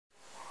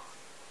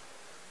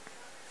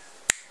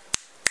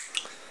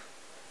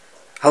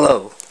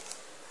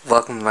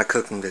welcome to my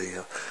cooking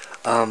video.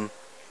 I'm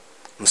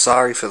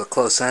sorry for the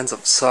close ends.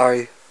 I'm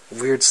sorry.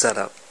 Weird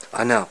setup.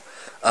 I know.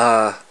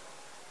 I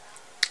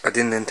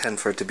didn't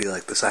intend for it to be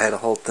like this. I had a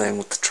whole thing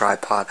with the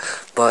tripod,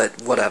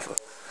 but whatever.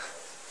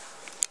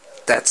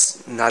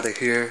 That's neither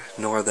here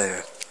nor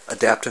there.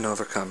 Adapt and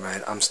overcome,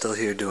 right? I'm still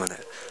here doing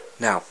it.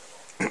 Now,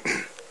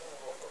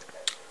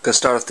 gonna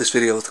start off this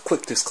video with a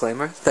quick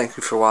disclaimer. Thank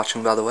you for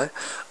watching, by the way.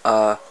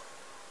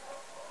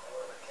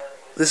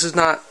 This is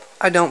not...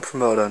 I don't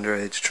promote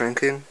underage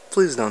drinking.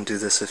 Please don't do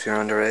this if you're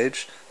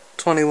underage.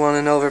 21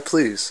 and over,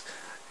 please.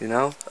 You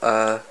know?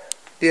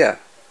 Yeah.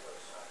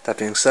 That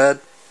being said,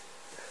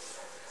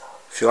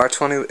 if you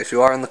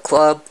are in the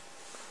club,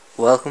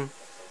 welcome.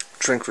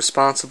 Drink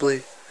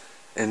responsibly.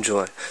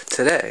 Enjoy.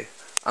 Today,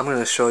 I'm going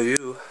to show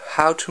you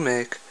how to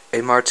make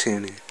a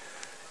martini.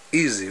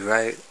 Easy,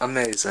 right?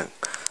 Amazing.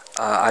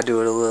 I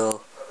do it a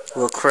little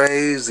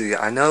crazy.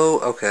 I know,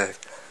 okay.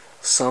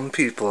 Some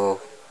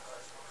people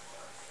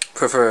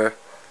prefer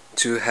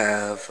to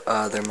have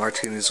their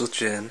martinis with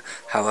gin.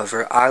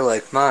 However, I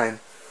like mine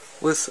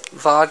with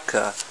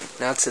vodka.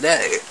 Now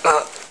today,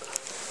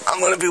 I'm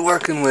going to be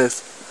working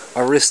with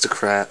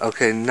Aristocrat.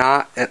 Okay,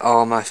 not at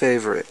all my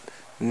favorite.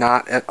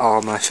 Not at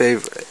all my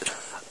favorite.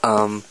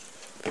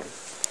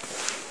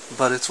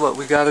 But it's what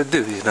we gotta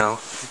do, you know?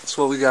 It's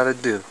what we gotta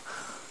do.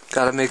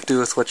 Gotta make do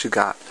with what you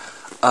got.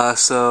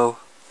 So,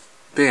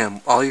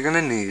 bam, all you're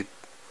gonna need,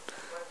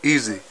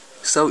 easy,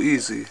 so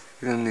easy,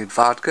 you're gonna need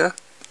vodka,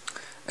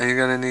 and you're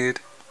gonna need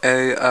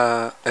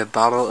a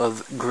bottle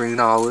of green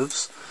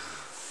olives,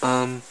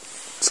 some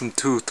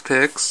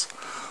toothpicks,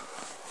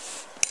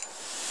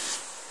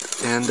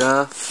 and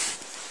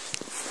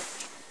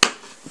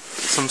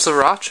some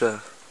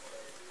sriracha.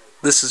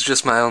 This is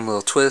just my own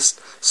little twist.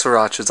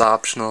 Sriracha's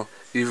optional.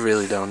 You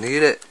really don't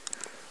need it.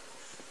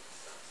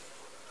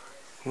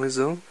 Can we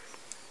zoom?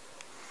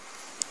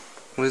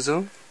 Can we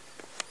zoom?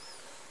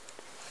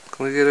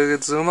 Can we get a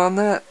good zoom on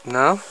that?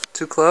 No?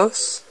 Too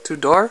close? Too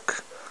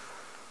dark?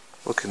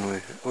 What can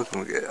we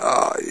get?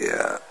 Oh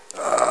yeah.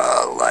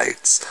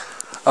 Lights.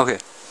 Okay.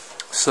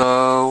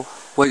 So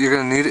what you're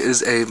gonna need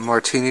is a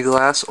martini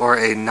glass or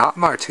a not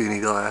martini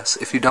glass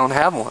if you don't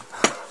have one.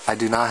 I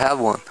do not have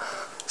one.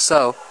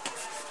 So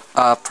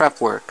prep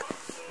work.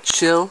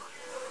 Chill.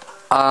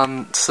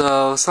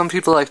 So some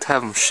people like to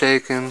have them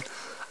shaken,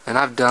 and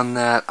I've done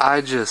that.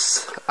 I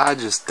just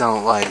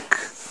don't like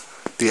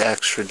the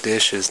extra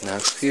dishes. Now,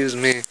 excuse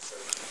me.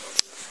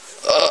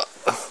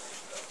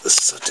 This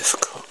is so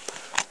difficult.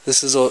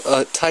 This is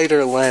a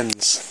tighter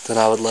lens than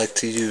I would like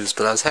to use,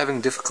 but I was having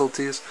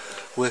difficulties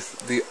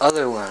with the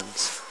other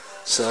lens.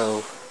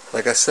 So,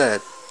 like I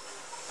said,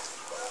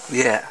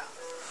 yeah.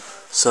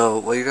 So,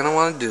 what you're gonna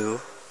want to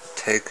do,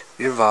 take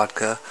your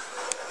vodka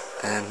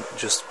and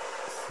just,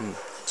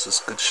 is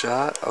this a good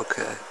shot?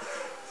 Okay.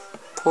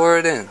 Pour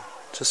it in.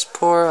 Just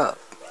pour up.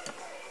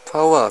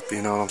 Pour up,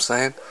 you know what I'm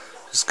saying?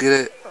 Just get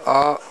it,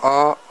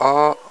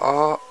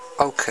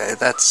 okay,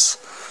 that's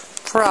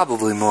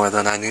probably more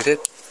than I needed.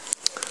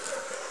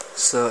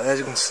 So, as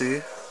you can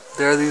see,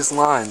 there are these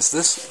lines.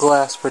 This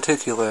glass in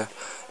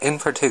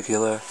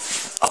particular,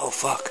 oh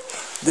fuck,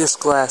 this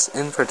glass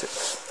in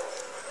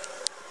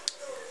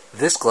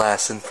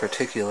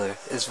particular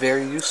is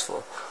very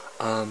useful,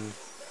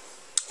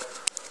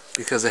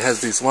 because it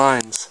has these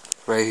lines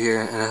right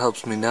here, and it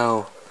helps me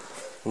know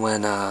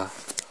when I've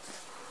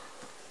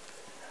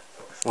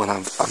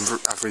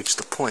reached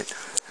the point.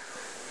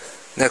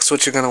 Next,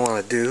 what you're gonna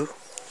want to do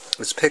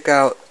is pick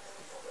out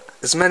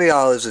as many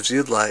olives as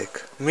you'd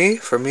like.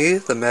 For me,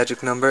 the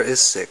magic number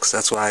is 6.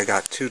 That's why I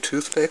got 2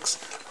 toothpicks,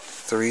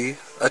 3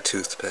 a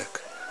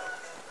toothpick.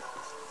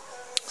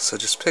 So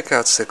just pick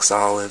out 6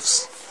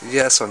 olives.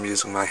 Yes, I'm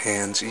using my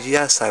hands.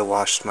 Yes, I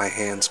washed my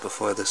hands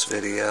before this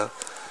video.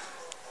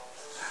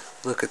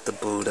 Look at the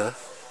Buddha.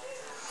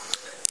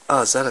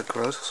 Oh, is that a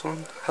gross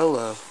one?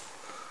 Hello.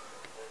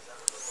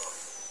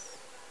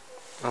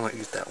 I'm gonna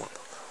eat that one.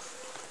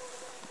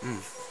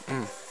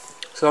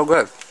 So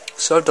good.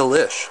 So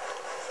delish.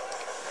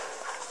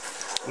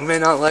 You may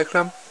not like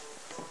them.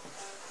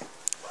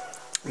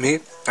 Me,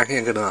 I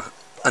can't get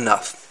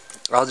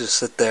enough. I'll just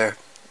sit there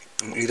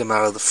and eat them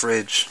out of the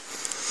fridge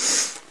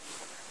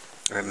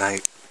at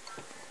night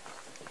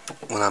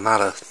when I'm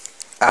out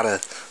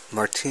of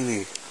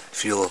martini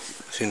fuel,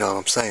 if you know what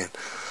I'm saying.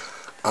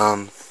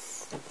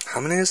 How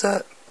many is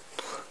that?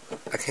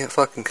 I can't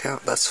fucking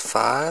count. That's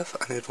 5.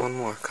 I need one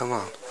more. Come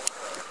on.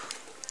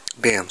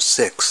 Bam,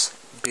 6.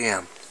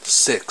 Bam,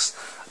 6.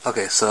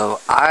 Okay, so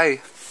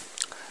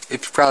if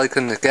you probably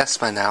couldn't have guessed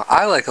by now,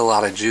 I like a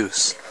lot of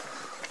juice.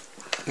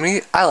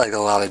 I like a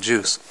lot of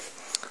juice.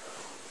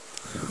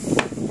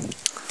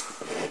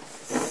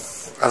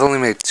 I've only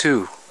made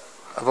 2.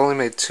 I've only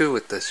made 2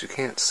 with this. You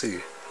can't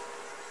see.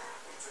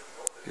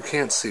 You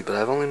can't see, but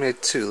I've only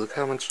made 2. Look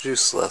how much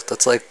juice left.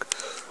 That's like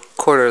a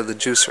quarter of the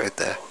juice right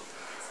there.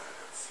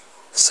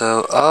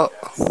 So,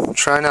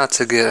 try not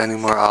to get any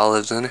more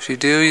olives in. If you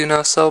do, you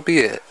know, so be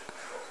it.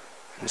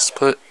 Just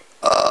put,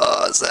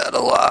 is that a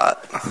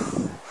lot?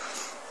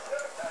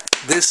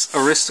 This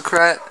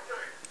Aristocrat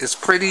is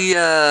pretty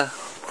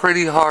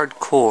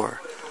hardcore,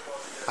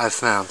 I've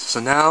found. So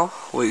now,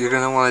 what you're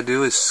going to want to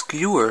do is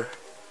skewer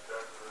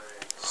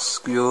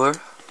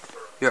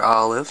your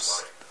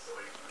olives.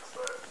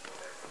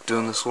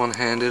 Doing this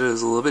one-handed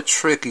is a little bit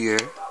trickier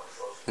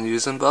than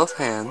using both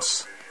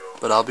hands,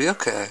 but I'll be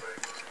okay.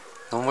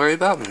 Don't worry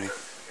about me.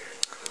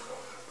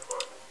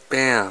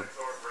 Bam.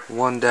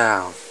 One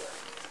down.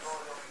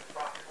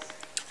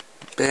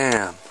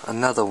 Bam.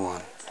 Another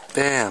one.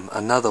 Bam.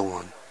 Another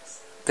one.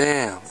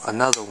 Bam.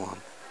 Another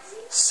one.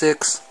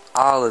 6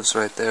 olives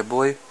right there,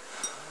 boy.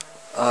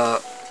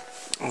 And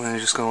then you're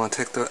just going to want to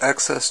take the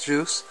excess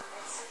juice,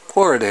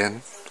 pour it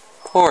in.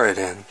 Pour it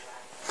in.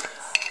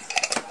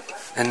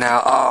 And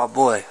now, oh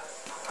boy,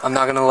 I'm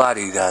not going to lie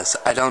to you guys.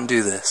 I don't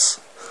do this.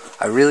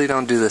 I really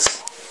don't do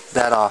this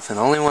that often.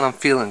 Only when I'm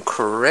feeling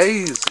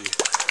crazy.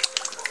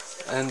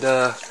 And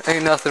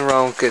ain't nothing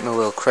wrong with getting a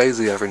little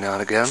crazy every now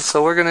and again.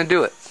 So we're going to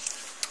do it.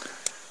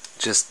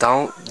 Just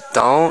do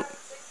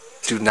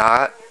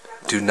not,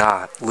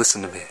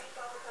 listen to me.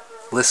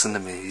 Listen to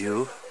me,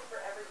 you.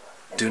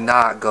 Do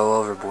not go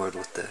overboard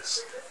with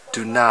this.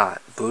 Do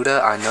not. Buddha,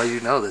 I know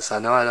you know this. I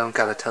know I don't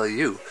gotta tell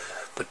you.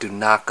 But do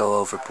not go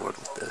overboard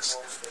with this.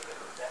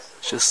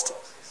 Just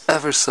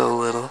ever so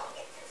little.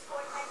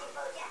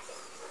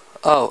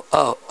 Oh.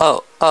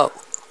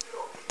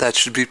 That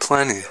should be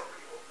plenty.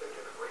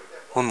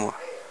 One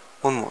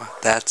more.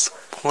 That's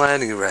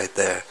plenty right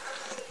there.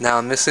 Now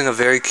I'm missing a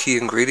very key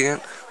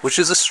ingredient, which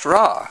is a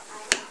straw.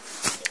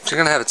 If you're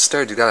gonna have it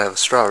stirred, you gotta have a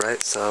straw,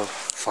 right? So,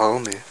 follow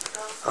me.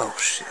 Oh,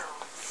 shit.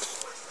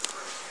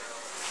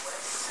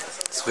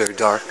 It's very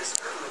dark.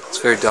 It's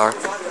very dark.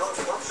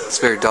 It's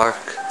very dark.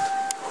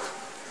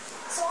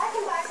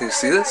 Can you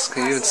see this?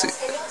 Can you even see?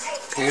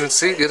 Can you even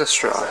see? Get a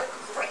straw.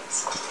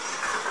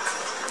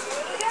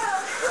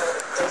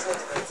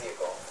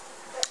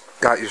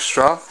 Got your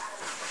straw?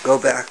 Go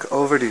back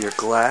over to your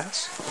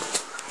glass.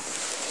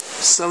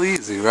 So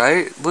easy,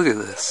 right? Look at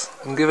this.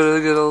 And give it a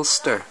good old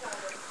stir.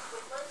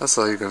 That's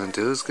all you're gonna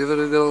do, is give it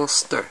a good old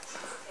stir.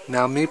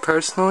 Now me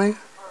personally,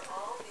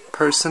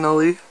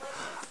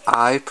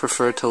 I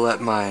prefer to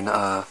let mine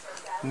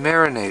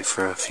marinate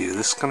for a few.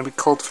 This is gonna be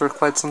cold for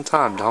quite some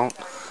time. Don't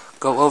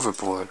go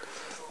overboard.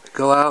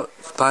 Go out,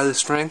 buy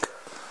this drink.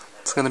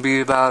 It's gonna be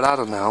about, I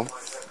don't know,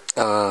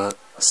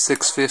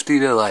 $6.50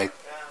 to like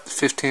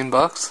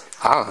 $15.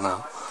 I don't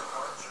know.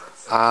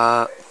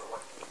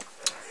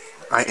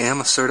 I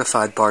am a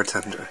certified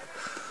bartender.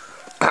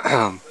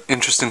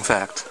 Interesting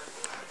fact.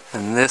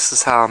 And this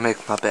is how I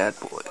make my bad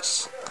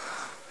boys.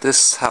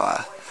 This is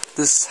how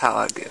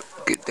I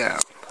get down.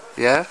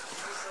 Yeah?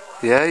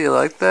 Yeah, you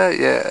like that?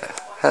 Yeah.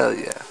 Hell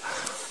yeah.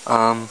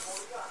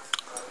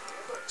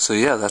 So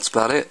yeah, that's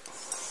about it.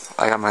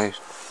 I got my...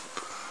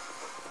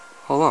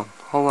 Hold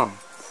on.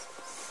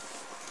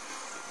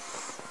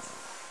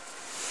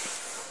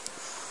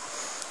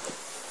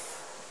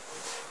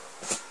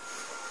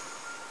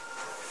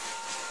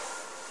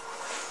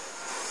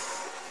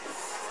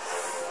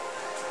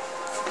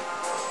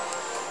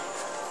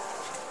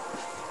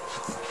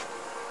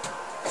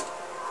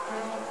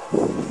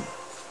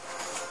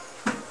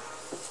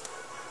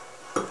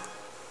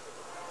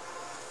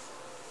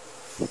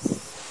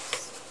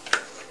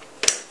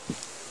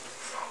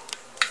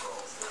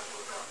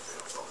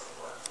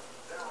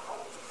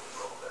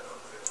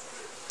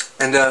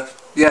 And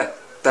yeah,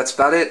 that's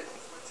about it.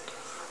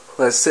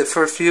 Let it sit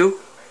for a few.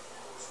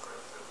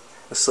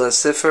 Let's let it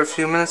sit for a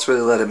few minutes.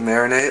 Really let it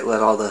marinate.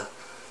 Let all the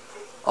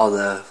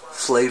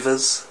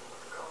flavors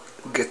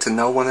get to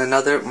know one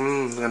another.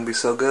 It's gonna be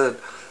so good.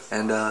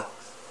 And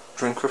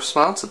drink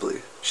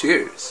responsibly.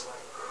 Cheers.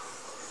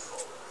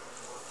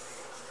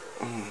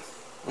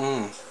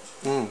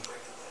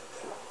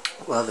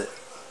 Love it.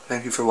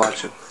 Thank you for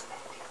watching.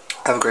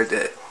 Have a great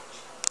day.